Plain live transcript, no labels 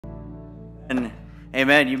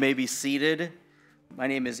Amen. You may be seated. My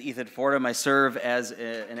name is Ethan Fordham. I serve as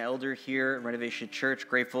an elder here at Renovation Church.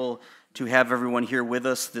 Grateful to have everyone here with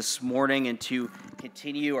us this morning and to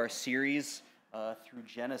continue our series through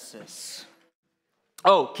Genesis.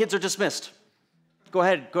 Oh, kids are dismissed. Go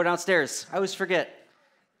ahead, go downstairs. I always forget.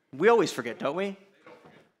 We always forget, don't we?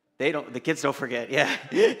 They don't. The kids don't forget. Yeah,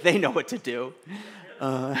 they know what to do.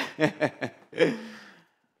 In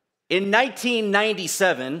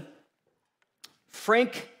 1997,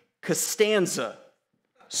 Frank Costanza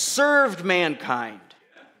served mankind.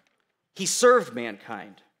 He served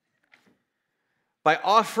mankind by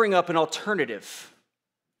offering up an alternative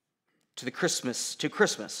to Christmas,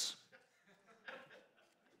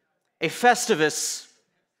 a Festivus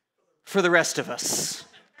for the rest of us.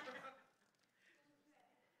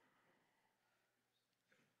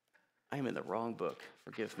 I am in the wrong book.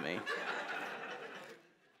 Forgive me.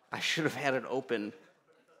 I should have had it open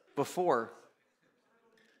before.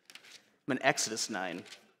 I'm in Exodus 9,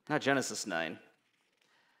 not Genesis 9.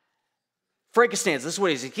 Frank Costanza, this is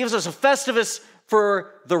what he gives us a Festivus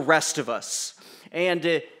for the rest of us.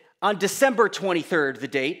 And on December 23rd, the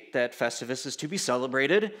date that Festivus is to be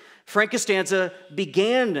celebrated, Frank Costanza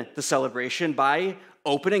began the celebration by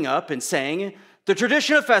opening up and saying, "The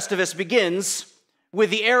tradition of Festivus begins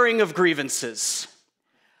with the airing of grievances.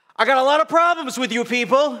 I got a lot of problems with you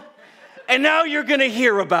people, and now you're going to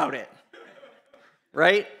hear about it."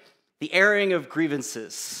 Right? The airing of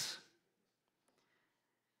grievances.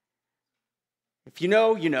 If you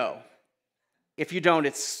know, you know. If you don't,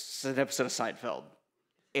 it's an episode of Seinfeld.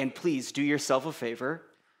 And please do yourself a favor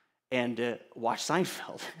and watch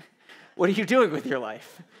Seinfeld. What are you doing with your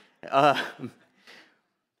life? But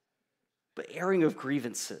airing of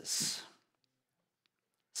grievances.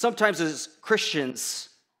 Sometimes as Christians,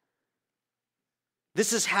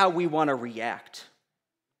 this is how we want to react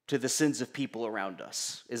to the sins of people around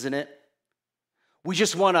us, isn't it? We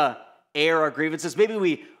just want to air our grievances.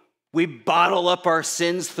 Maybe we bottle up our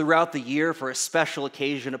sins throughout the year for a special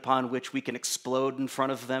occasion upon which we can explode in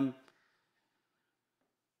front of them.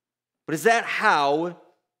 But is that how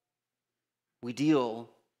we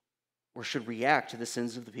deal or should react to the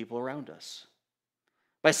sins of the people around us?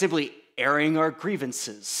 By simply airing our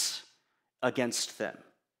grievances against them?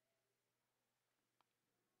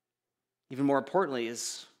 Even more importantly,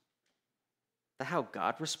 is that how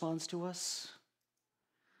God responds to us?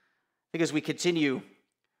 I think as we continue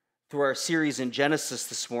through our series in Genesis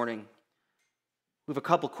this morning, we have a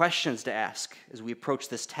couple questions to ask as we approach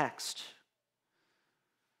this text.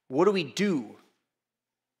 What do we do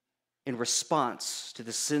in response to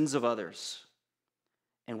the sins of others?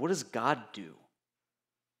 And what does God do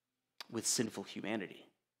with sinful humanity?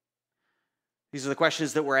 These are the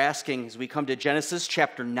questions that we're asking as we come to Genesis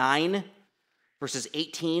chapter 9, verses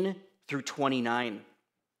 18 through 29.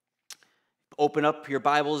 Open up your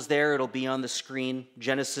Bibles there. It'll be on the screen.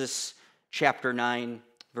 Genesis chapter 9,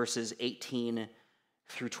 verses 18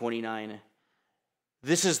 through 29.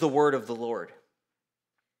 This is the word of the Lord.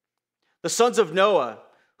 The sons of Noah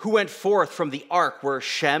who went forth from the ark were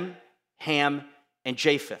Shem, Ham, and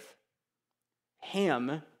Japheth.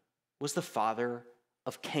 Ham was the father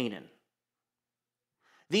of Canaan.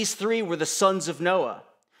 These three were the sons of Noah,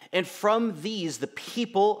 and from these the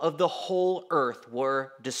people of the whole earth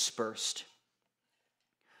were dispersed.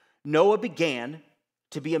 Noah began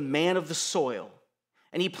to be a man of the soil,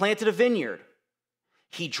 and he planted a vineyard.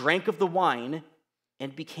 He drank of the wine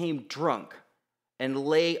and became drunk and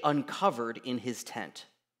lay uncovered in his tent.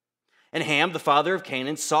 And Ham, the father of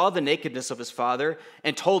Canaan, saw the nakedness of his father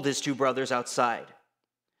and told his two brothers outside.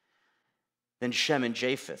 Then Shem and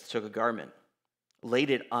Japheth took a garment, laid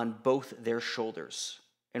it on both their shoulders,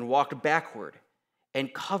 and walked backward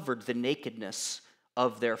and covered the nakedness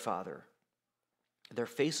of their father. Their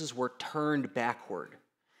faces were turned backward,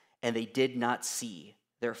 and they did not see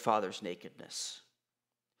their father's nakedness.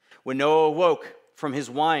 When Noah awoke from his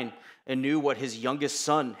wine and knew what his youngest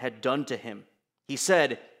son had done to him, he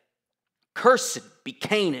said, "Cursed be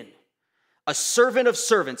Canaan, a servant of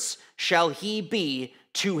servants shall he be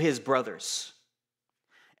to his brothers."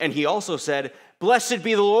 And he also said, "Blessed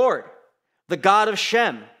be the Lord, the God of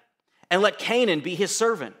Shem, and let Canaan be his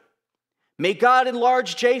servant. May God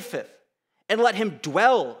enlarge Japheth, and let him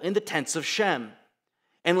dwell in the tents of Shem,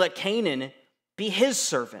 and let Canaan be his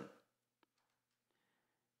servant."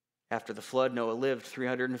 After the flood, Noah lived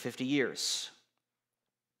 350 years.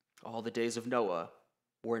 All the days of Noah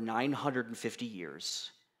were 950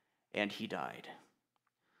 years, and he died.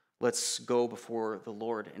 Let's go before the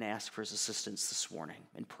Lord and ask for his assistance this morning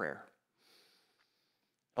in prayer.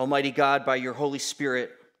 Almighty God, by your Holy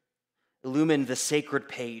Spirit, illumine the sacred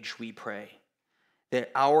page, we pray. that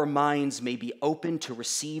our minds may be open to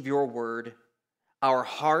receive your word, our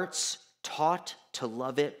hearts taught to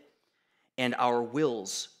love it, and our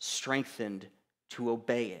wills strengthened to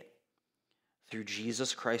obey it. Through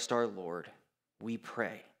Jesus Christ our Lord, we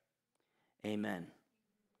pray. Amen.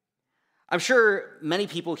 I'm sure many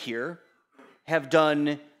people here have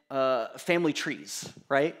done family trees,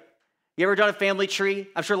 right? You ever done a family tree?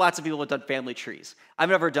 I'm sure lots of people have done family trees. I've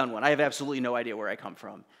never done one. I have absolutely no idea where I come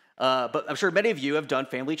from. But I'm sure many of you have done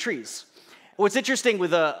family trees. What's interesting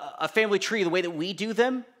with a family tree, the way that we do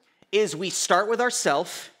them, is we start with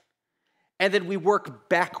ourselves, and then we work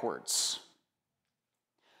backwards.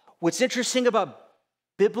 What's interesting about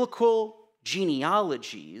biblical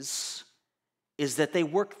genealogies is that they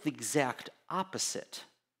work the exact opposite.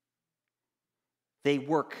 They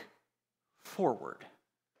work forward.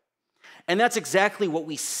 And that's exactly what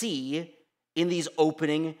we see in these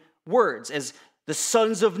opening words. As the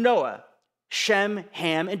sons of Noah, Shem,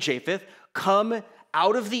 Ham, and Japheth, come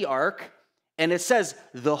out of the ark, and it says,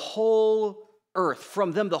 the whole earth,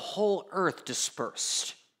 from them the whole earth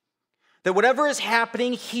dispersed. That whatever is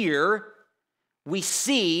happening here, we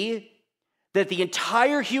see that the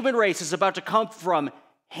entire human race is about to come from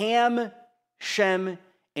Ham, Shem,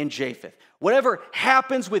 and Japheth. Whatever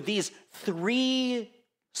happens with these three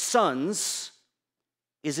sons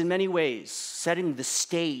is in many ways setting the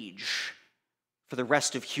stage for the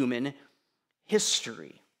rest of human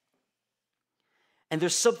history. And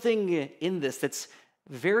there's something in this that's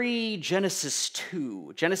very Genesis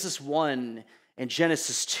 2, Genesis 1 and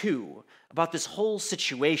Genesis 2 about this whole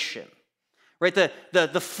situation. Right?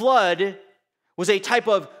 The flood was a type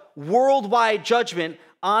of worldwide judgment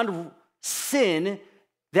on sin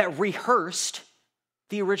that rehearsed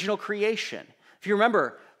the original creation. If you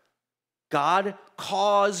remember, God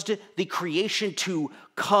caused the creation to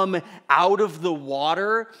come out of the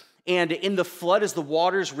water, and in the flood, as the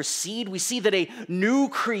waters recede, we see that a new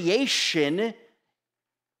creation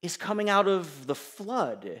is coming out of the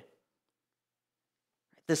flood.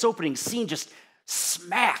 This opening scene just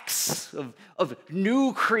smacks of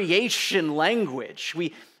new creation language.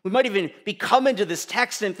 We might even be coming to this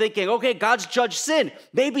text and thinking, okay, God's judged sin.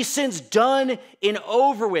 Maybe sin's done and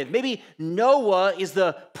over with. Maybe Noah is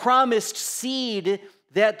the promised seed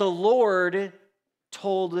that the Lord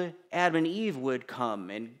told Adam and Eve would come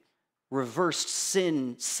and reversed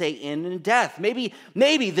sin, Satan, and death. Maybe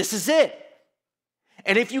this is it.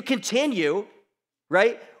 And if you continue,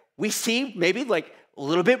 right, we see maybe like a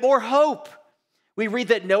little bit more hope. We read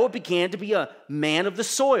that Noah began to be a man of the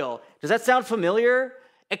soil. Does that sound familiar?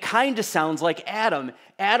 It kind of sounds like Adam.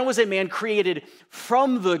 Adam was a man created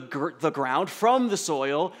from the ground, from the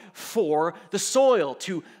soil, for the soil,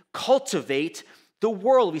 to cultivate the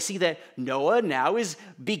world. We see that Noah now is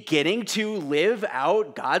beginning to live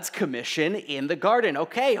out God's commission in the garden.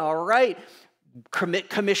 Okay, all right,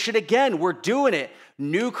 commission again. We're doing it.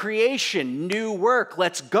 New creation, new work.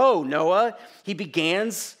 Let's go, Noah. He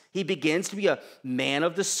begins to be a man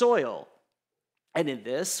of the soil. And in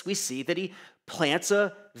this, we see that he plants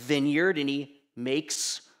a vineyard and he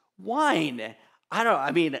makes wine.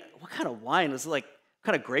 What kind of wine? Was it like, what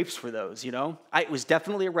kind of grapes were those, you know? It was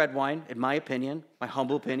definitely a red wine, in my opinion, my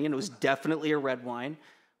humble opinion. It was definitely a red wine,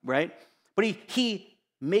 right? But he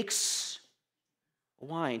makes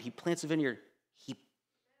wine. He plants a vineyard. He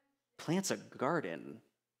plants a garden,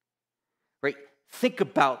 right? Think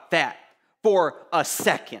about that for a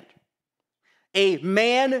second. A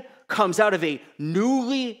man comes out of a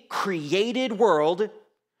newly created world,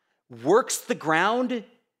 works the ground,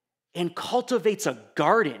 and cultivates a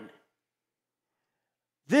garden.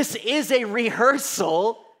 This is a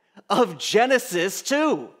rehearsal of Genesis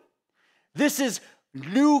 2. This is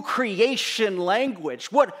new creation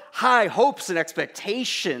language. What high hopes and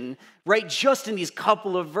expectation, right? Just in these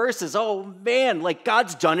couple of verses. Oh man, like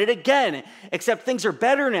God's done it again, except things are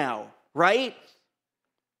better now, right?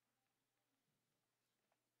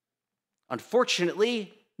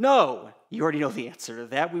 Unfortunately, no. You already know the answer to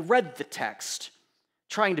that. We read the text,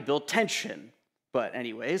 trying to build tension. But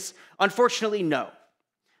anyways, unfortunately, no.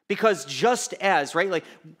 Because just as, right, like,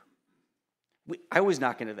 I always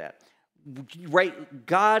knock into that. Right,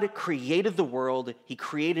 God created the world. He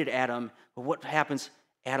created Adam. But what happens?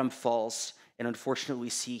 Adam falls. And unfortunately, we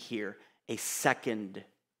see here a second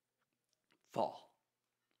fall.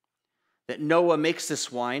 That Noah makes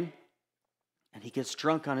this wine, and he gets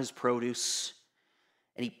drunk on his produce,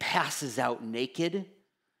 and he passes out naked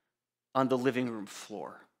on the living room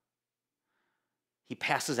floor. He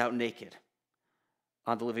passes out naked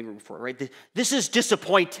on the living room floor, right? This is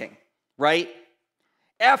disappointing, right?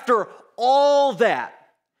 After all that,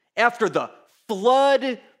 after the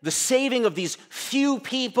flood the saving of these few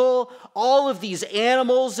people, all of these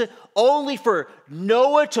animals, only for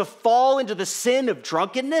Noah to fall into the sin of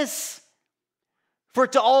drunkenness? For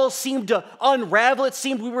it to all seem to unravel? It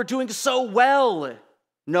seemed we were doing so well,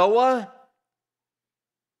 Noah.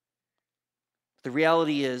 The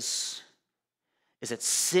reality is that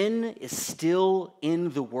sin is still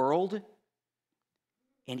in the world,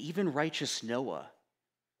 and even righteous Noah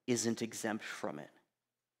isn't exempt from it.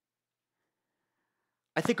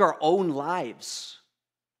 I think our own lives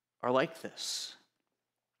are like this,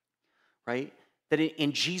 right? That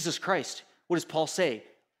in Jesus Christ, what does Paul say?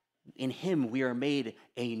 In him we are made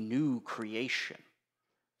a new creation.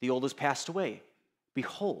 The old has passed away.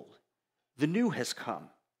 Behold, the new has come.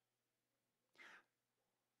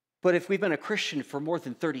 But if we've been a Christian for more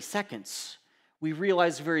than 30 seconds, we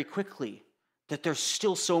realize very quickly that there's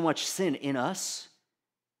still so much sin in us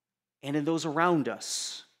and in those around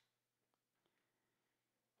us.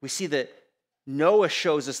 We see that Noah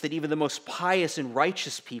shows us that even the most pious and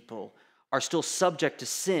righteous people are still subject to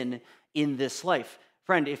sin in this life.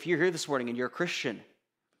 Friend, if you're here this morning and you're a Christian,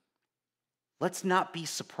 let's not be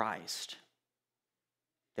surprised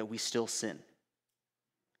that we still sin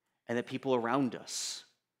and that people around us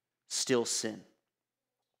still sin.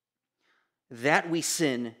 That we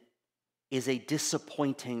sin is a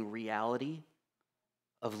disappointing reality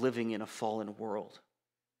of living in a fallen world.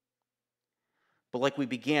 But like we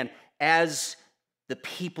began, as the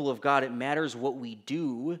people of God, it matters what we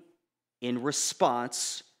do in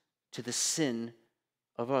response to the sin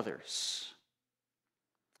of others.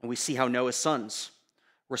 And we see how Noah's sons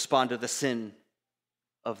respond to the sin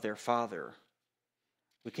of their father.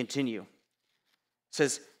 We continue. It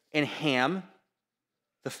says, and Ham,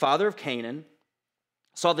 the father of Canaan,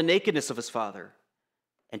 saw the nakedness of his father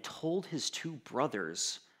and told his two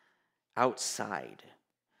brothers outside.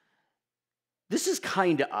 This is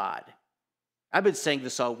kind of odd. I've been saying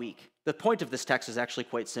this all week. The point of this text is actually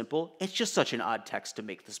quite simple. It's just such an odd text to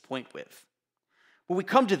make this point with. But we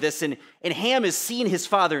come to this, and Ham has seen his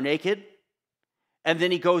father naked, and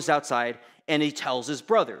then he goes outside and he tells his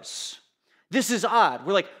brothers. This is odd.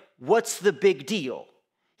 We're like, what's the big deal?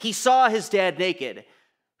 He saw his dad naked.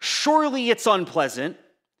 Surely it's unpleasant,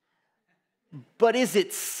 but is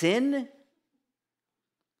it sin?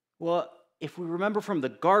 Well, if we remember from the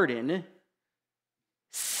garden,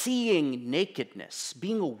 seeing nakedness,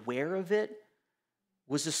 being aware of it,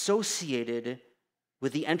 was associated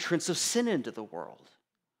with the entrance of sin into the world.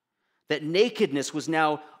 That nakedness was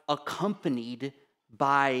now accompanied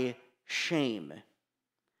by shame.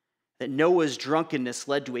 That Noah's drunkenness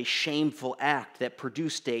led to a shameful act that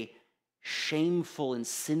produced a shameful and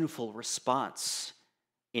sinful response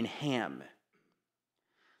in Ham.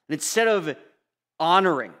 And instead of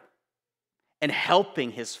honoring and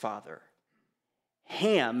helping his father,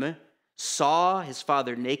 Ham saw his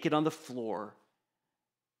father naked on the floor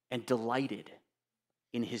and delighted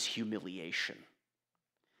in his humiliation.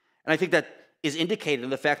 And I think that is indicated in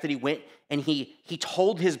the fact that he went and he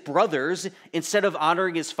told his brothers, instead of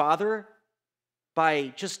honoring his father,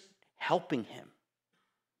 by just helping him.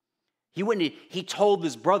 He went and he told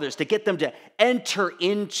his brothers to get them to enter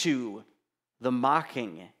into the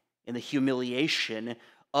mocking and the humiliation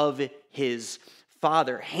of his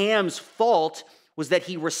father. Ham's fault was that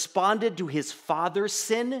he responded to his father's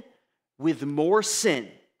sin with more sin.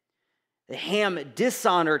 Ham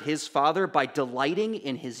dishonored his father by delighting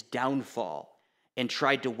in his downfall and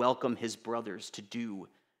tried to welcome his brothers to do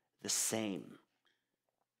the same.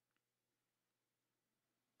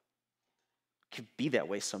 It can be that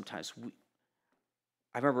way sometimes.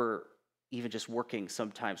 I remember even just working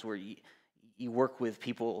sometimes where you work with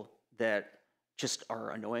people that just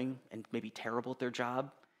are annoying and maybe terrible at their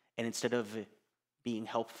job, and instead of being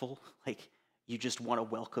helpful, like you just want to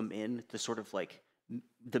welcome in the sort of like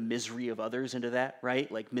the misery of others into that, right?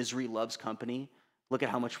 Like misery loves company. Look at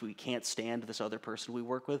how much we can't stand this other person we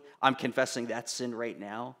work with. I'm confessing that sin right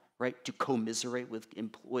now, right? To commiserate with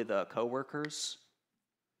coworkers.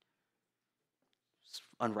 It's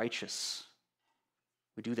unrighteous.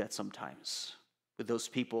 We do that sometimes with those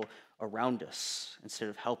people around us. Instead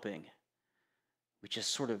of helping, we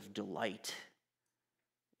just sort of delight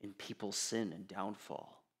in people's sin and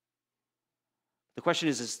downfall. The question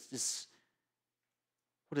is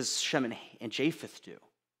what does Shem and Japheth do?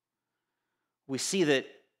 We see that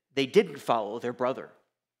they didn't follow their brother.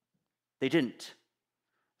 They didn't.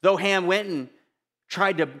 Though Ham went and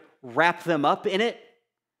tried to wrap them up in it,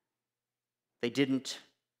 they didn't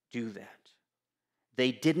do that.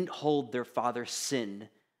 They didn't hold their father's sin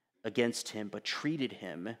against him, but treated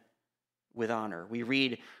him with honor. We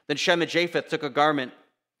read, then Shem and Japheth took a garment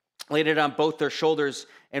laid it on both their shoulders,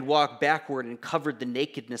 and walked backward and covered the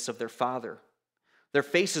nakedness of their father. Their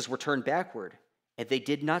faces were turned backward, and they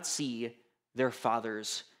did not see their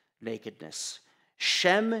father's nakedness.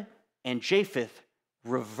 Shem and Japheth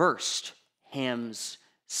reversed Ham's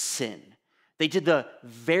sin. They did the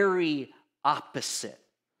very opposite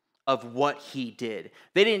of what he did.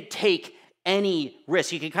 They didn't take any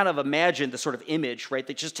risk. You can kind of imagine the sort of image, right?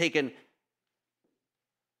 They just taken,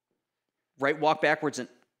 right, walk backwards and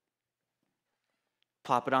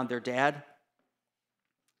plop it on their dad.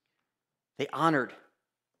 They honored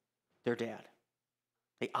their dad.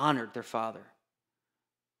 They honored their father.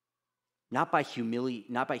 Not by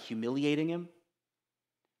humiliating him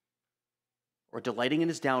or delighting in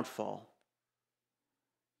his downfall,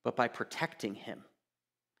 but by protecting him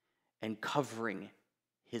and covering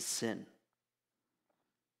his sin.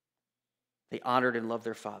 They honored and loved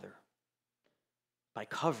their father by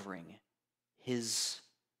covering his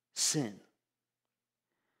sin.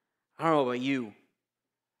 I don't know about you,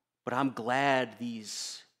 but I'm glad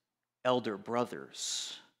these elder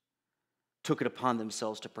brothers took it upon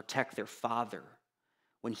themselves to protect their father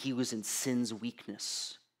when he was in sin's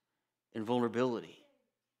weakness and vulnerability.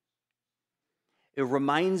 It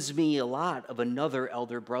reminds me a lot of another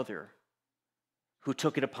elder brother who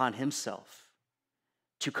took it upon himself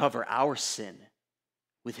to cover our sin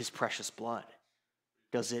with his precious blood.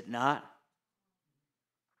 Does it not?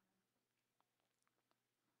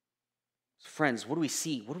 Friends, what do we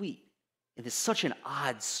see? It is such an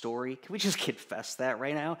odd story. Can we just confess that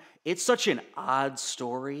right now? It's such an odd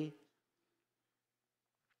story.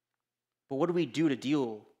 But what do we do to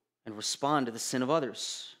deal and respond to the sin of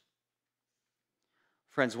others?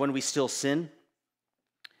 Friends, when we still sin,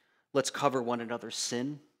 let's cover one another's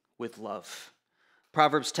sin with love.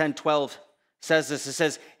 Proverbs 10:12 says this. It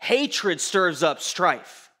says, hatred stirs up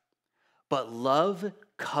strife, but love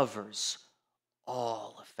covers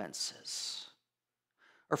all offenses.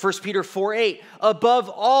 Or 1 Peter 4:8, above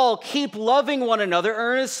all, keep loving one another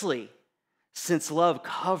earnestly, since love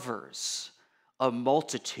covers a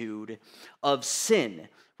multitude of sin.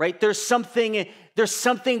 Right? There's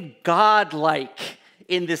something God-like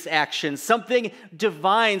in this action, something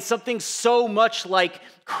divine, something so much like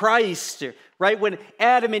Christ. Right? When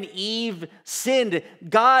Adam and Eve sinned,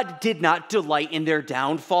 God did not delight in their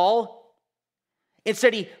downfall.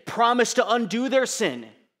 Instead, he promised to undo their sin.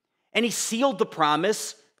 And he sealed the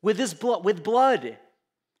promise with his blood.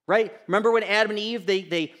 Right? Remember when Adam and Eve,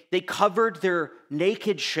 they covered their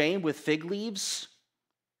naked shame with fig leaves?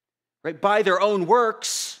 Right? By their own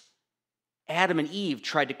works, Adam and Eve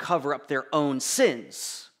tried to cover up their own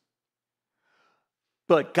sins.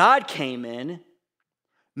 But God came in,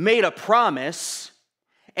 made a promise,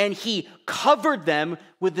 and he covered them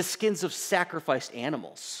with the skins of sacrificed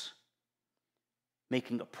animals,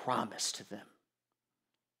 making a promise to them.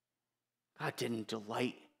 God didn't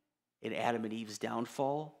delight in Adam and Eve's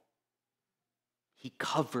downfall. He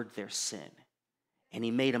covered their sin, and he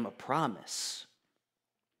made them a promise.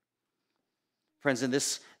 Friends, in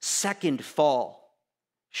this second fall,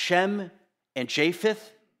 Shem and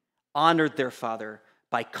Japheth honored their father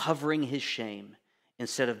by covering his shame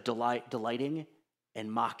instead of delighting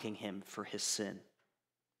and mocking him for his sin.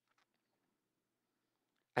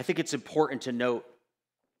 I think it's important to note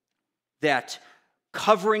that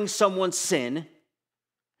covering someone's sin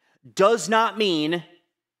does not mean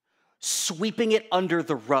sweeping it under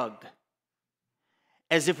the rug,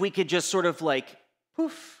 as if we could just sort of like,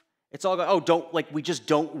 poof, it's all we just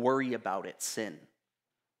don't worry about it, sin.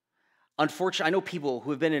 Unfortunately, I know people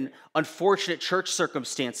who have been in unfortunate church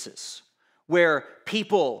circumstances where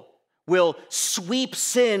people will sweep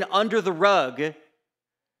sin under the rug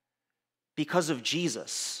because of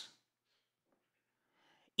Jesus.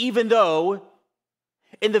 Even though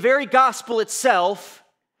in the very gospel itself,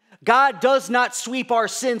 God does not sweep our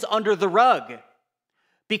sins under the rug,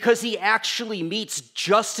 because he actually meets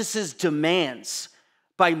justice's demands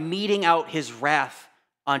by meting out his wrath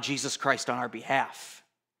on Jesus Christ on our behalf.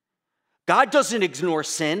 God doesn't ignore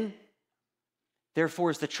sin.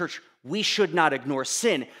 Therefore, as the church, we should not ignore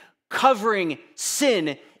sin. Covering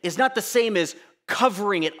sin is not the same as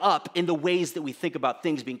covering it up in the ways that we think about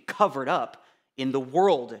things being covered up in the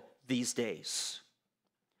world these days.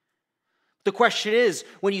 The question is,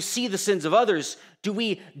 when you see the sins of others, do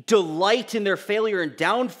we delight in their failure and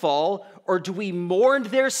downfall, or do we mourn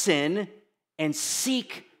their sin and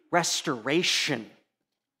seek restoration?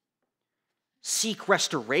 Seek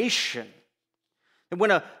restoration. And when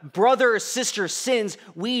a brother or sister sins,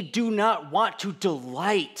 we do not want to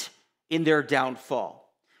delight in their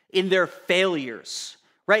downfall, in their failures,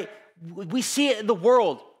 right? We see it in the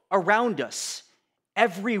world around us.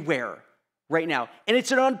 everywhere right now. And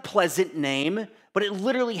it's an unpleasant name, but it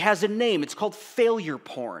literally has a name. It's called failure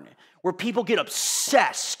porn, where people get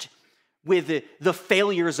obsessed with the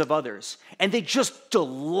failures of others, and they just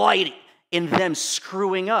delight in them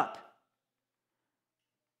screwing up.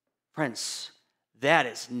 Friends, that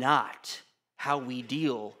is not how we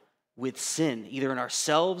deal with sin, either in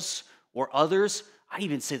ourselves or others. I'd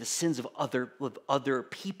even say the sins of other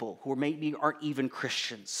people who maybe aren't even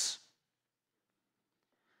Christians.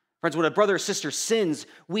 Friends, when a brother or sister sins,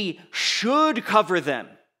 we should cover them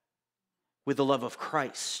with the love of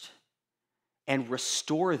Christ and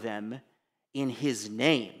restore them in his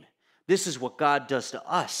name. This is what God does to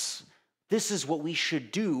us. This is what we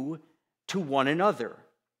should do to one another.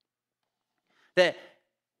 That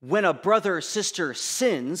when a brother or sister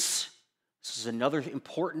sins, this is another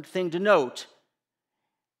important thing to note,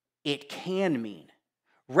 it can mean,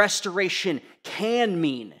 restoration can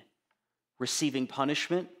mean receiving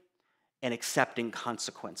punishment and accepting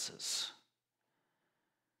consequences.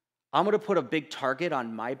 I'm going to put a big target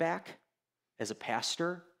on my back as a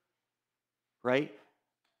pastor, right?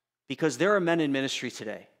 Because there are men in ministry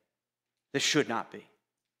today that should not be.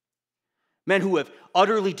 Men who have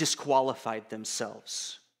utterly disqualified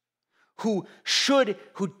themselves,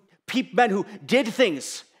 men who did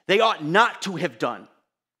things they ought not to have done,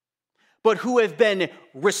 but who have been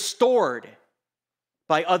restored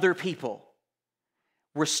by other people.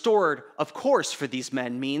 Restored, of course, for these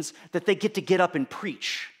men means that they get up and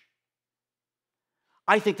preach.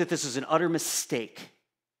 I think that this is an utter mistake.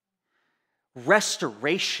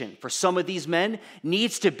 Restoration for some of these men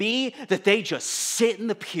needs to be that they just sit in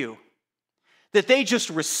the pew, that they just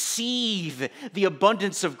receive the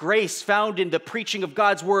abundance of grace found in the preaching of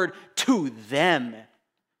God's word to them,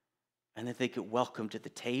 and that they get welcomed to the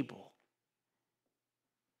table.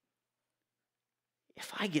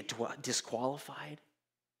 If I get disqualified,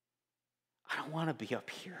 I don't want to be up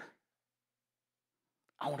here.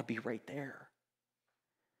 I want to be right there.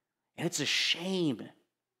 And it's a shame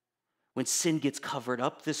when sin gets covered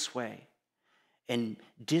up this way and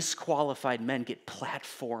disqualified men get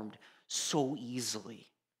platformed so easily.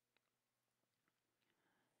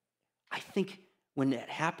 I think when that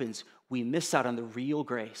happens, we miss out on the real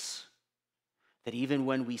grace that even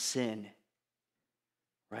when we sin,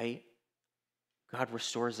 right, God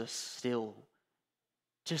restores us still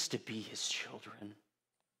just to be his children.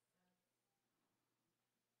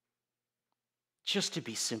 Just to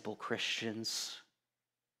be simple Christians.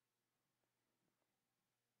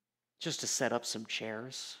 Just to set up some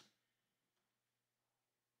chairs.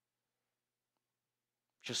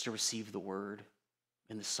 Just to receive the word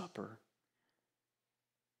in the supper.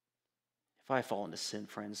 If I fall into sin,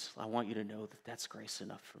 friends, I want you to know that that's grace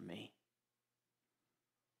enough for me.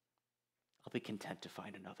 I'll be content to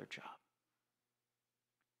find another job.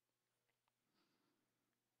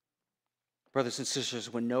 Brothers and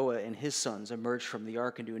sisters, when Noah and his sons emerged from the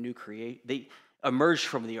ark into a new they emerged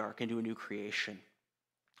from the ark into a new creation.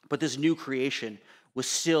 But this new creation was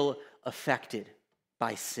still affected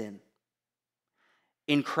by sin.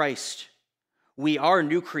 In Christ, we are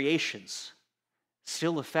new creations,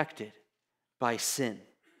 still affected by sin.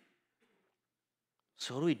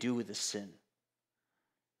 So what do we do with this sin?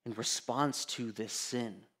 In response to this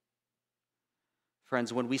sin?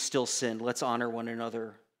 Friends, when we still sin, let's honor one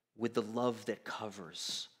another with the love that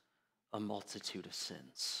covers a multitude of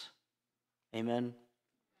sins. Amen?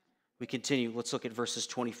 We continue. Let's look at verses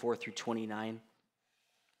 24 through 29. It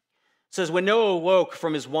says, when Noah awoke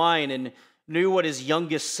from his wine and knew what his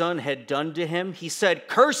youngest son had done to him, he said,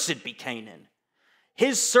 "Cursed be Canaan.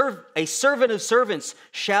 A servant of servants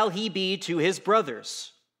shall he be to his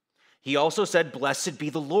brothers." He also said, "Blessed be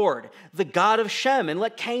the Lord, the God of Shem, and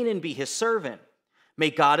let Canaan be his servant. May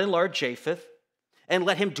God enlarge Japheth, and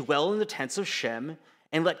let him dwell in the tents of Shem,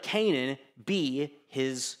 and let Canaan be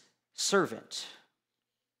his servant."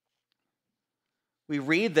 We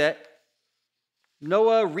read that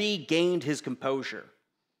Noah regained his composure.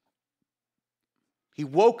 He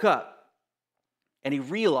woke up and he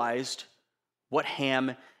realized what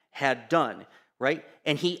Ham had done, right?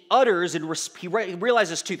 And he utters and he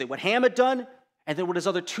realizes two things: what Ham had done, and then what his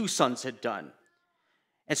other two sons had done.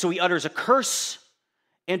 And so he utters a curse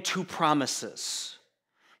and two promises.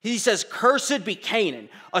 He says, "Cursed be Canaan,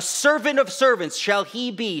 a servant of servants shall he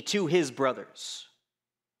be to his brothers."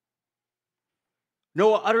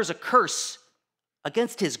 Noah utters a curse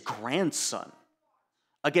against his grandson,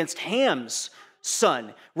 against Ham's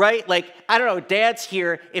son, right? Like, I don't know, dads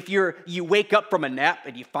here, if you wake up from a nap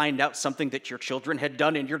and you find out something that your children had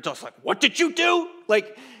done and you're just like, "What did you do?"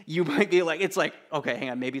 Like, you might be like, it's like, okay, hang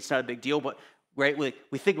on, maybe it's not a big deal, but right?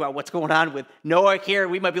 We think about what's going on with Noah here.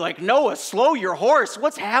 We might be like, Noah, slow your horse.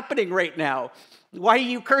 What's happening right now? Why are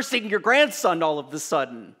you cursing your grandson all of a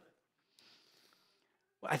sudden?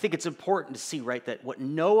 I think it's important to see, right, that what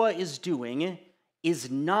Noah is doing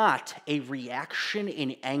is not a reaction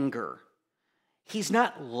in anger. He's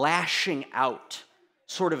not lashing out,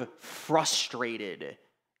 sort of frustrated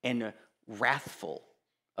and wrathful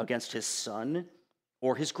against his son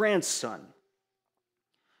or his grandson.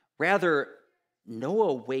 Rather,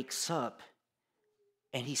 Noah wakes up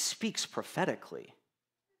and he speaks prophetically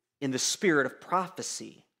in the spirit of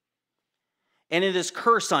prophecy. And in this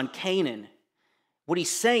curse on Canaan, what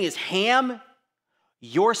he's saying is, Ham,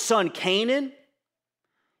 your son Canaan,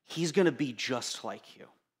 he's going to be just like you.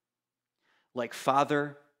 Like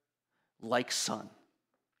father, like son.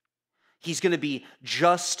 He's going to be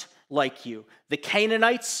just like you. The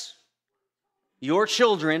Canaanites, your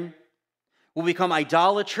children, will become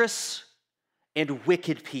idolatrous and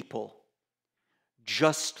wicked people,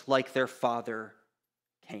 just like their father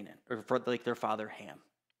Canaan, or like their father Ham.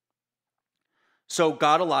 So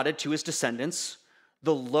God allotted to his descendants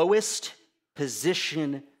the lowest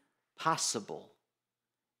position possible,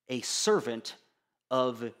 a servant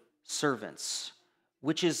of servants,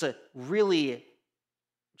 which is really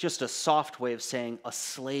just a soft way of saying a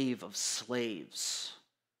slave of slaves.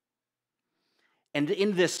 And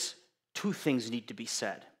in this, two things need to be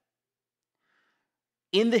said.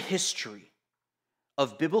 In the history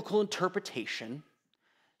of biblical interpretation,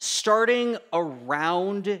 starting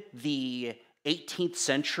around the 18th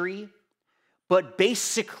century, but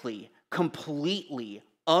basically completely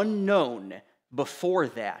unknown before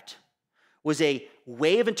that, was a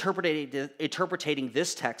way of interpreting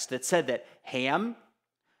this text that said that Ham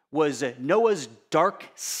was Noah's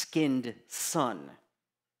dark-skinned son,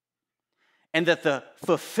 and that the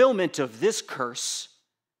fulfillment of this curse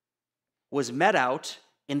was met out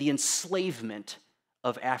in the enslavement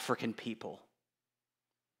of African people.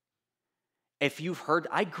 If you've heard,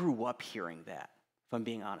 I grew up hearing that, if I'm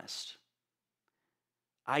being honest.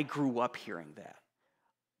 I grew up hearing that.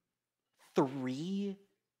 3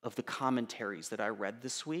 of the commentaries that I read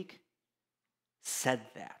this week said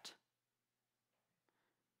that.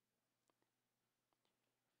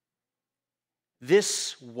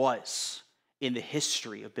 This was, in the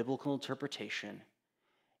history of biblical interpretation,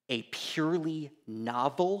 a purely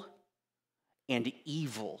novel and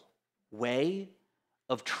evil way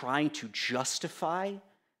of trying to justify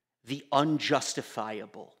the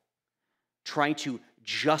unjustifiable, trying to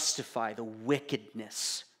justify the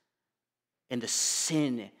wickedness and the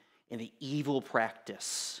sin and the evil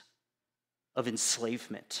practice of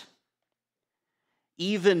enslavement.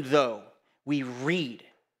 Even though we read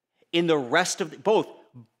in the rest of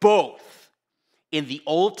both in the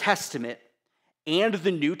Old Testament and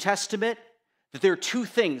the New Testament, that there are 2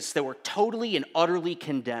 things that were totally and utterly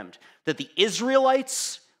condemned, that the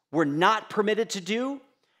Israelites were not permitted to do,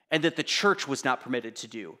 and that the church was not permitted to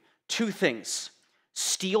do. 2 things: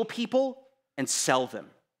 steal people and sell them.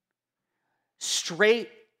 Straight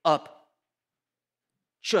up,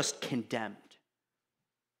 just condemned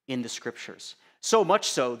in the scriptures. So much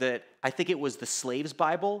so that I think it was the Slaves'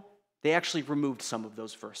 Bible, they actually removed some of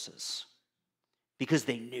those verses because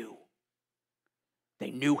they knew. They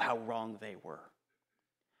knew how wrong they were.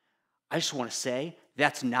 I just want to say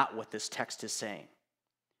that's not what this text is saying.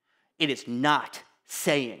 It is not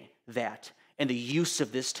saying that, and the use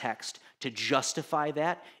of this text to justify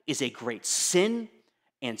that is a great sin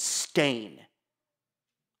and stain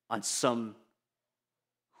on some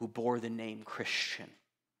who bore the name Christian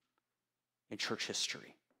in church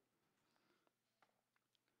history.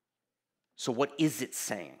 So what is it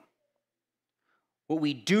saying? What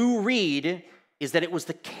we do read is that it was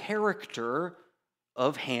the character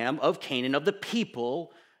of Ham, of Canaan, of the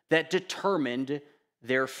people that determined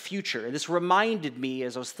their future. And this reminded me,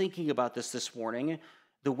 as I was thinking about this morning,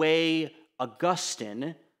 the way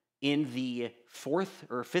Augustine in the 4th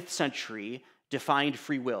or 5th century defined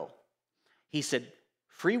free will. He said,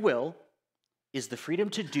 free will is the freedom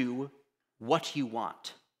to do what you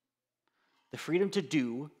want. The freedom to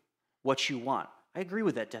do what you want. I agree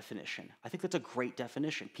with that definition. I think that's a great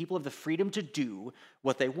definition. People have the freedom to do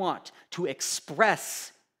what they want, to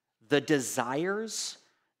express the desires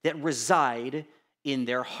that reside in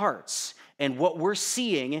their hearts. And what we're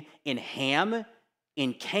seeing in Ham,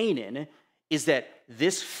 in Canaan, is that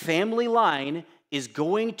this family line is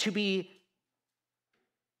going to be,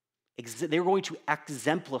 they're going to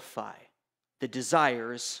exemplify the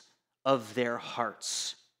desires of their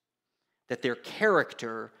hearts, that their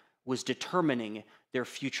character was determining their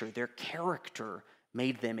future. Their character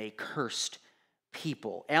made them a cursed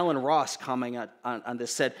people. Alan Ross, commenting on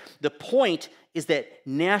this, said, the point is that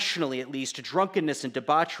nationally, at least, drunkenness and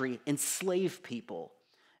debauchery enslave people,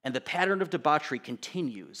 and the pattern of debauchery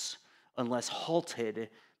continues unless halted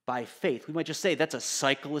by faith. We might just say that's a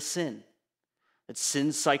cycle of sin, that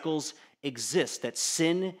sin cycles exist, that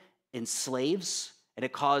sin enslaves, and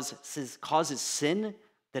it causes sin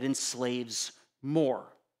that enslaves more.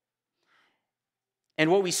 And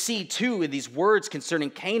what we see, too, in these words concerning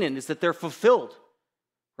Canaan is that they're fulfilled,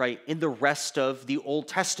 right, in the rest of the Old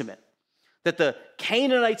Testament. That the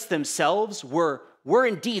Canaanites themselves were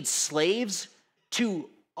indeed slaves to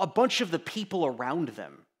a bunch of the people around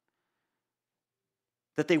them.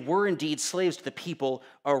 That they were indeed slaves to the people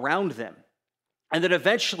around them. And that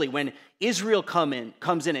eventually, when Israel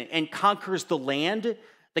comes in and conquers the land,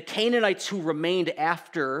 the Canaanites who remained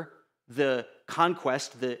after the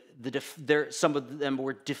conquest, some of them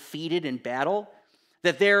were defeated in battle,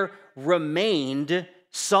 that there remained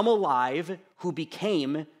some alive who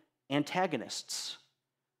became antagonists,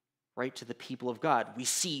 right, to the people of God. We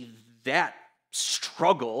see that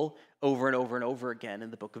struggle over and over and over again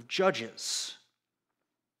in the book of Judges.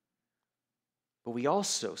 But we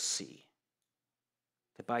also see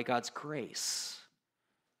that by God's grace,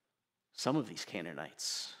 some of these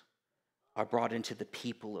Canaanites are brought into the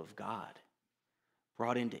people of God,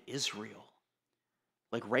 brought into Israel,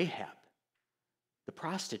 like Rahab, the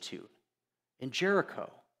prostitute, in Jericho,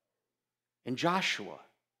 in Joshua.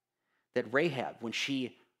 That Rahab, when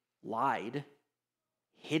she lied,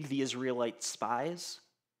 hid the Israelite spies,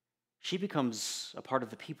 she becomes a part of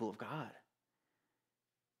the people of God.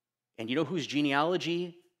 And you know whose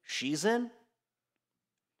genealogy she's in?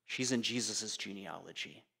 She's in Jesus'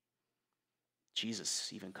 genealogy.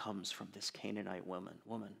 Jesus even comes from this Canaanite woman.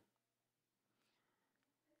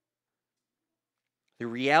 The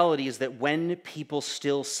reality is that when people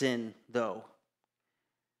still sin, though,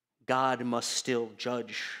 God must still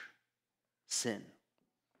judge sin.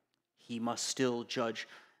 He must still judge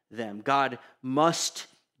them. God must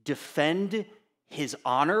defend his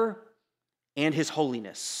honor and his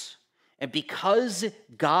holiness. And because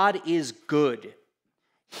God is good,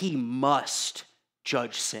 he must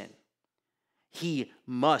judge sin. He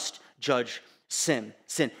must judge sin.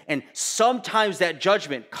 And sometimes that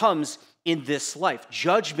judgment comes in this life.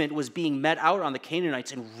 Judgment was being met out on the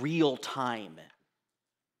Canaanites in real time.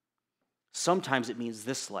 Sometimes it means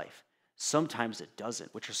this life. Sometimes it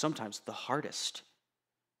doesn't, which are sometimes the hardest.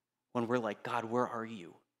 When we're like, God, where are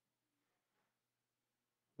you?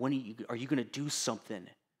 When are you going to do something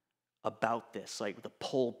about this? Like the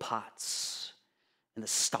Pol Pots and the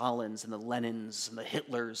Stalins and the Lenins and the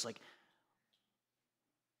Hitlers, like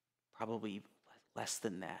probably less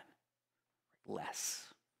than that. Less.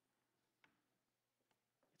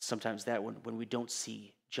 Sometimes that when we don't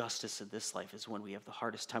see justice in this life is when we have the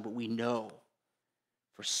hardest time, but we know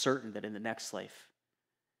for certain that in the next life,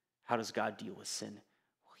 how does God deal with sin?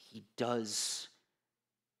 Well, he does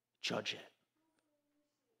judge it.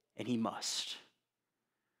 And he must,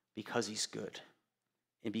 because he's good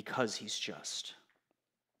and because he's just.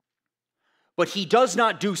 But he does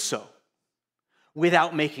not do so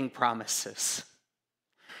without making promises.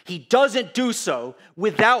 He doesn't do so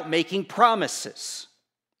without making promises.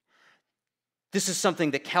 This is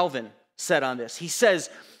something that Calvin said on this. He says,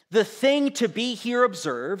 the thing to be here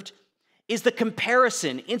observed is the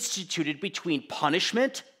comparison instituted between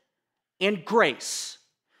punishment and grace,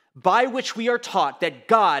 by which we are taught that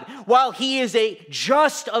God, while he is a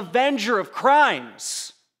just avenger of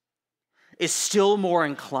crimes, is still more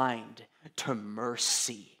inclined to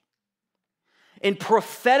mercy. In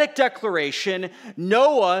prophetic declaration,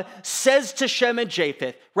 Noah says to Shem and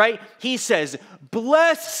Japheth, right? He says,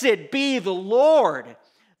 blessed be the Lord,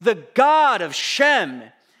 the God of Shem,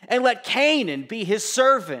 and let Canaan be his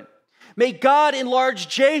servant. May God enlarge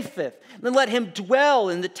Japheth, and let him dwell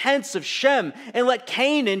in the tents of Shem, and let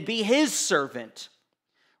Canaan be his servant.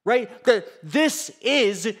 Right? This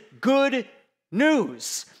is good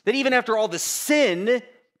news. That even after all the sin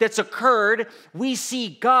that's occurred, we see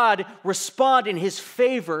God respond in his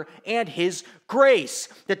favor and his grace.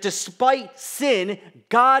 That despite sin,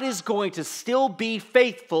 God is going to still be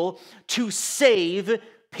faithful to save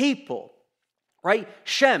people. Right?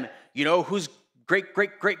 Shem, you know who's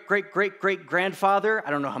great-great-great-great-great-great-grandfather? I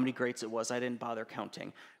don't know how many greats it was. I didn't bother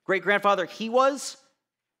counting. Great-grandfather he was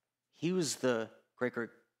the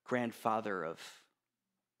great-great-grandfather of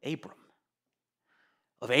Abram,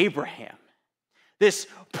 of Abraham. This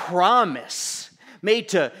promise made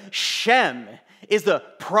to Shem is the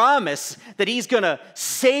promise that he's going to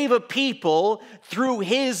save a people through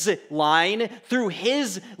his line, through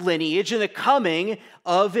his lineage, in the coming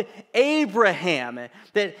of Abraham.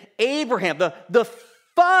 That Abraham, the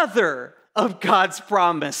father of God's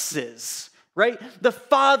promises, right? The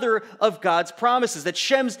father of God's promises. That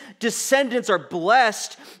Shem's descendants are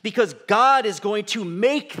blessed because God is going to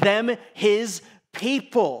make them his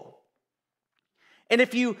people. And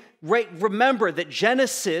if you remember that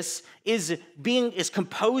Genesis is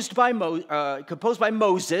composed by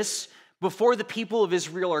Moses before the people of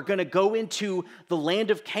Israel are going to go into the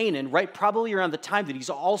land of Canaan, right? Probably around the time that he's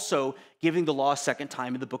also giving the law a second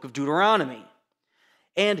time in the book of Deuteronomy.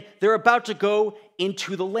 And they're about to go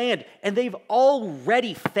into the land, and they've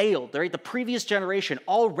already failed. Right? The previous generation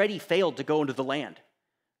already failed to go into the land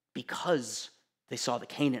because they saw the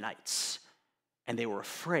Canaanites, and they were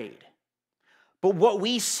afraid. But what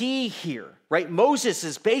we see here, right, Moses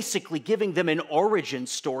is basically giving them an origin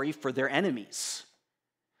story for their enemies.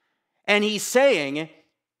 And he's saying,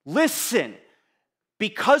 listen,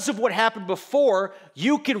 because of what happened before,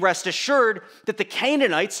 you can rest assured that the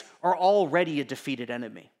Canaanites are already a defeated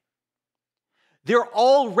enemy. They're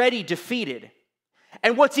already defeated.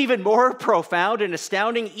 And what's even more profound and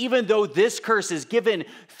astounding, even though this curse is given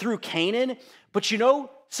through Canaan, but you know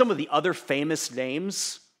some of the other famous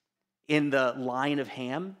names in the line of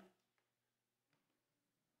Ham?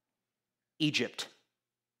 Egypt,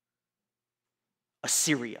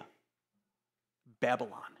 Assyria,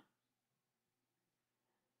 Babylon.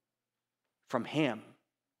 From Ham,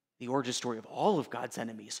 the origin story of all of God's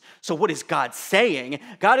enemies. So what is God saying?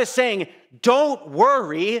 God is saying, don't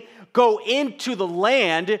worry, go into the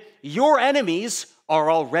land. Your enemies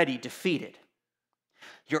are already defeated.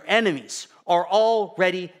 Your enemies are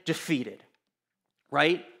already defeated,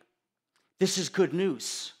 right? This is good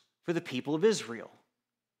news for the people of Israel.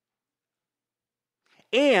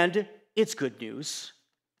 And it's good news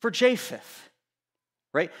for Japheth,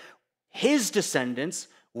 right? His descendants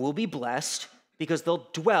will be blessed because they'll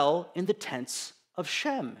dwell in the tents of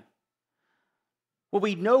Shem. Well,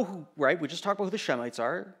 we know who, right? We just talked about who the Shemites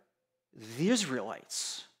are. The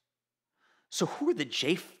Israelites. So who are the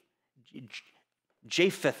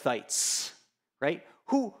Japhethites, right?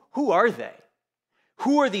 Who are they?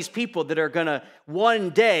 Who are these people that are going to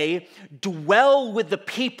one day dwell with the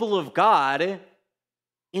people of God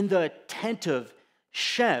in the tent of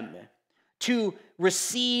Shem to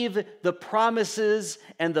receive the promises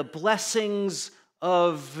and the blessings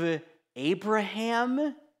of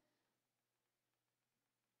Abraham?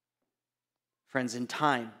 Friends, in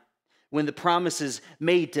time, when the promises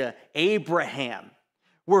made to Abraham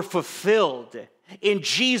were fulfilled in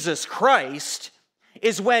Jesus Christ,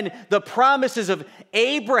 is when the promises of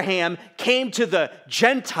Abraham came to the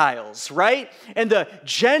Gentiles, right? And the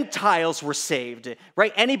Gentiles were saved,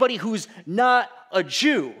 right? Anybody who's not a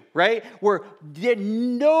Jew, right? Where there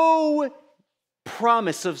no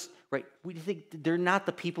promise of, right? We think they're not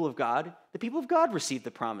the people of God. The people of God received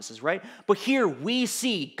the promises, right? But here we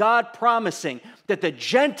see God promising that the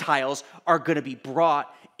Gentiles are going to be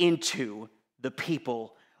brought into the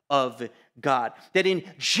people of God. That in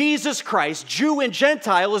Jesus Christ, Jew and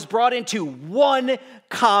Gentile is brought into one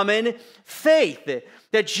common faith.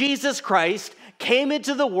 That Jesus Christ came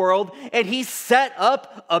into the world and he set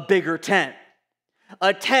up a bigger tent.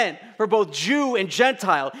 A tent for both Jew and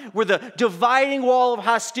Gentile, where the dividing wall of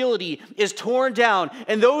hostility is torn down,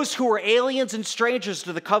 and those who are aliens and strangers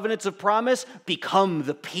to the covenants of promise become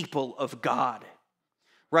the people of God.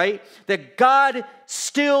 Right? That God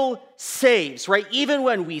still saves, right? Even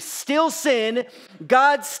when we still sin,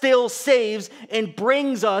 God still saves and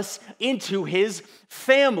brings us into his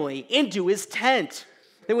family, into his tent.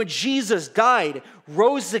 That when Jesus died,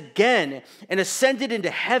 rose again, and ascended into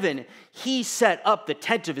heaven, he set up the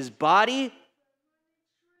tent of his body,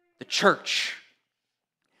 the church.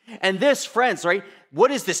 And this, friends, right?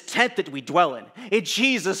 What is this tent that we dwell in? In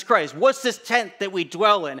Jesus Christ. What's this tent that we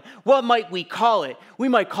dwell in? What might we call it? We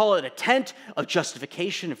might call it a tent of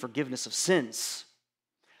justification and forgiveness of sins.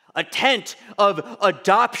 A tent of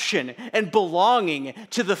adoption and belonging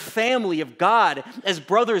to the family of God as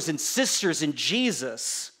brothers and sisters in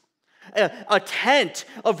Jesus. A tent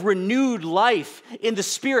of renewed life in the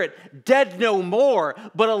Spirit, dead no more,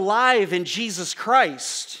 but alive in Jesus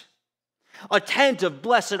Christ. A tent of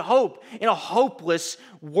blessed hope in a hopeless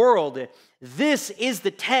world. This is the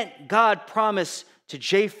tent God promised to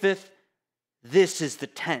Japheth. This is the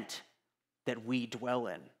tent that we dwell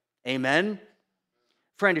in. Amen?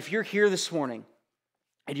 Friend, if you're here this morning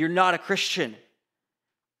and you're not a Christian,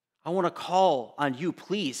 I want to call on you,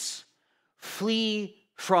 please, flee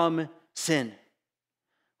from sin.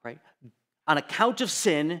 Right? on account of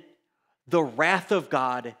sin, the wrath of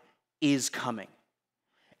God is coming.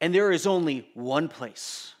 And there is only one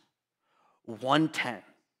place, one tent,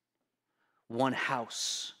 one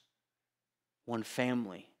house, one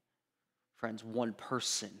family, friends, one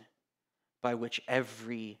person by which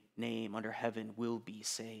every name under heaven will be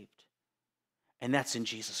saved. And that's in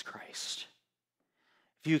Jesus Christ.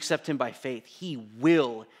 If you accept him by faith, he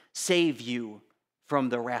will save you from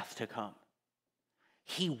the wrath to come.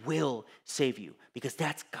 He will save you because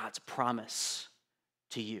that's God's promise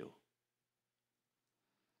to you.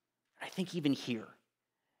 I think even here,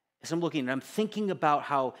 as I'm looking and I'm thinking about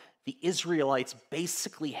how the Israelites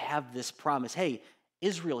basically have this promise. Hey,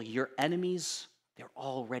 Israel, your enemies, they're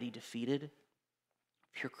already defeated.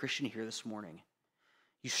 If you're a Christian here this morning,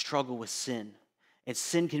 you struggle with sin. And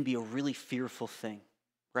sin can be a really fearful thing,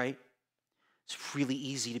 right? It's really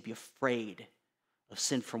easy to be afraid of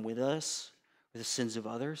sin from with us or the sins of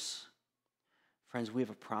others. Friends, we have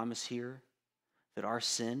a promise here that our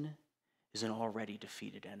sin is an already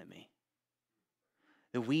defeated enemy.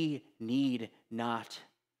 That we need not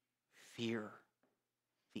fear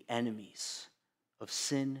the enemies of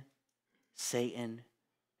sin, Satan,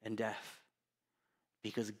 and death.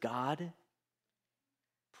 Because God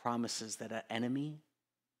promises that an enemy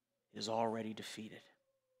is already defeated.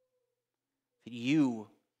 That you,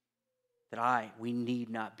 that I, we need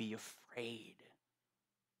not be afraid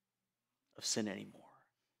of sin anymore.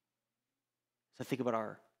 So think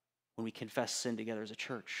about when we confess sin together as a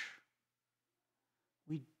church.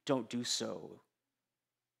 We don't do so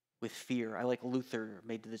with fear. I like Luther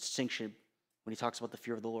made the distinction when he talks about the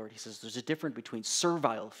fear of the Lord. He says there's a difference between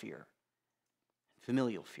servile fear and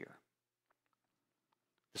familial fear.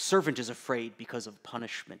 The servant is afraid because of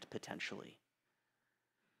punishment, potentially.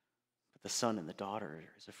 But the son and the daughter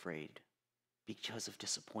is afraid because of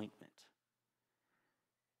disappointment.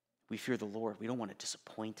 We fear the Lord. We don't want to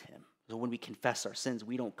disappoint him. So when we confess our sins,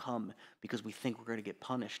 we don't come because we think we're going to get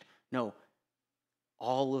punished. No,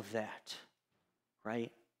 all of that,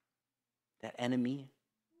 right? That enemy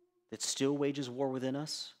that still wages war within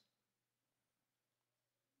us,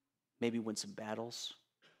 maybe win some battles,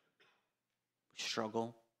 we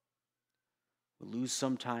struggle, we lose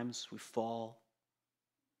sometimes, we fall.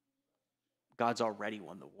 God's already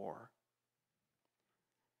won the war.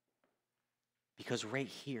 Because right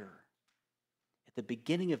here, at the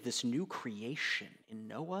beginning of this new creation in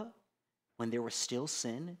Noah, when there was still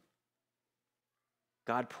sin,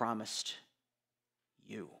 God promised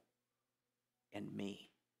you and me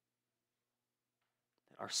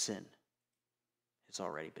that our sin has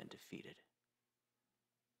already been defeated.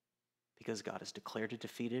 Because God has declared it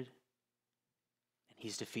defeated, and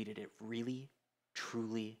he's defeated it really,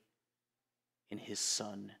 truly in his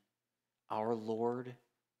Son, our Lord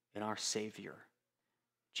and our Savior,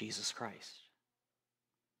 Jesus Christ.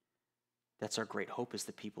 That's our great hope as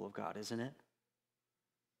the people of God, isn't it?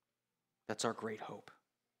 That's our great hope.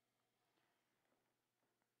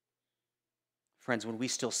 Friends, when we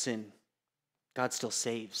still sin, God still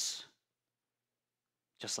saves,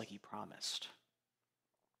 just like he promised.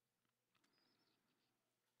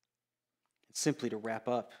 And simply to wrap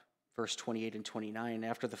up, verse 28 and 29,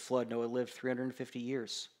 after the flood, Noah lived 350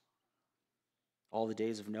 years. All the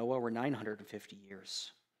days of Noah were 950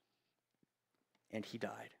 years, and he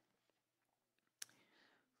died.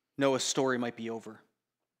 Noah's story might be over,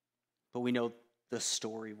 but we know the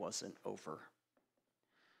story wasn't over,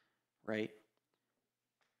 right?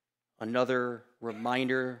 Another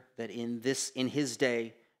reminder that in his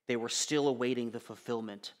day, they were still awaiting the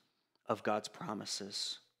fulfillment of God's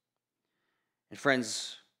promises. And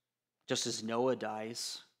friends, just as Noah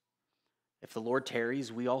dies, if the Lord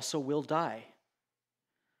tarries, we also will die.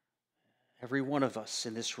 Every one of us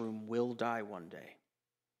in this room will die one day.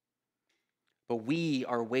 But we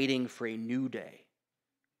are waiting for a new day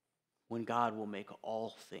when God will make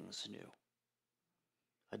all things new.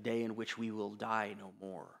 A day in which we will die no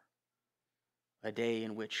more. A day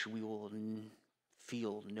in which we will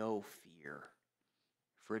feel no fear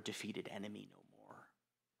for a defeated enemy no more.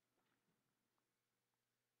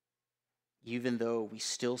 Even though we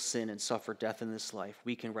still sin and suffer death in this life,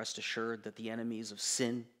 we can rest assured that the enemies of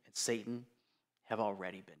sin and Satan have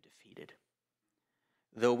already been defeated.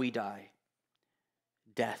 Though we die,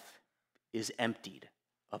 death is emptied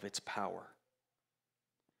of its power.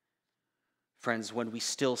 Friends, when we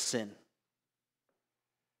still sin,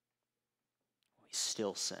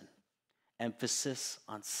 emphasis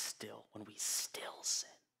on still, when we still sin,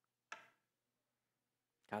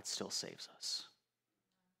 God still saves us.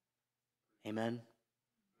 Amen?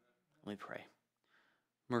 Let me pray.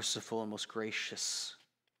 Merciful and most gracious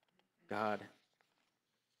God,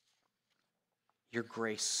 Your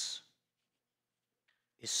grace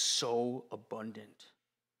is so abundant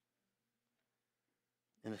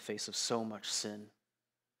in the face of so much sin.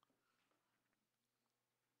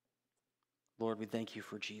 Lord, we thank you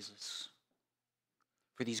for Jesus,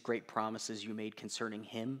 for these great promises you made concerning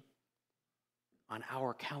him on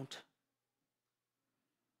our account.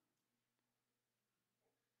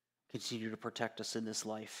 Continue to protect us in this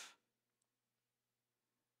life.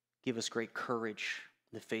 Give us great courage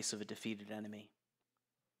in the face of a defeated enemy.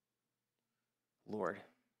 Lord,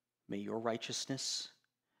 may your righteousness,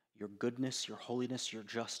 your goodness, your holiness, your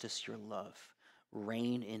justice, your love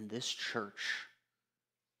reign in this church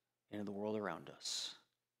and in the world around us.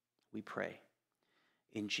 We pray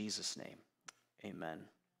in Jesus' name. Amen.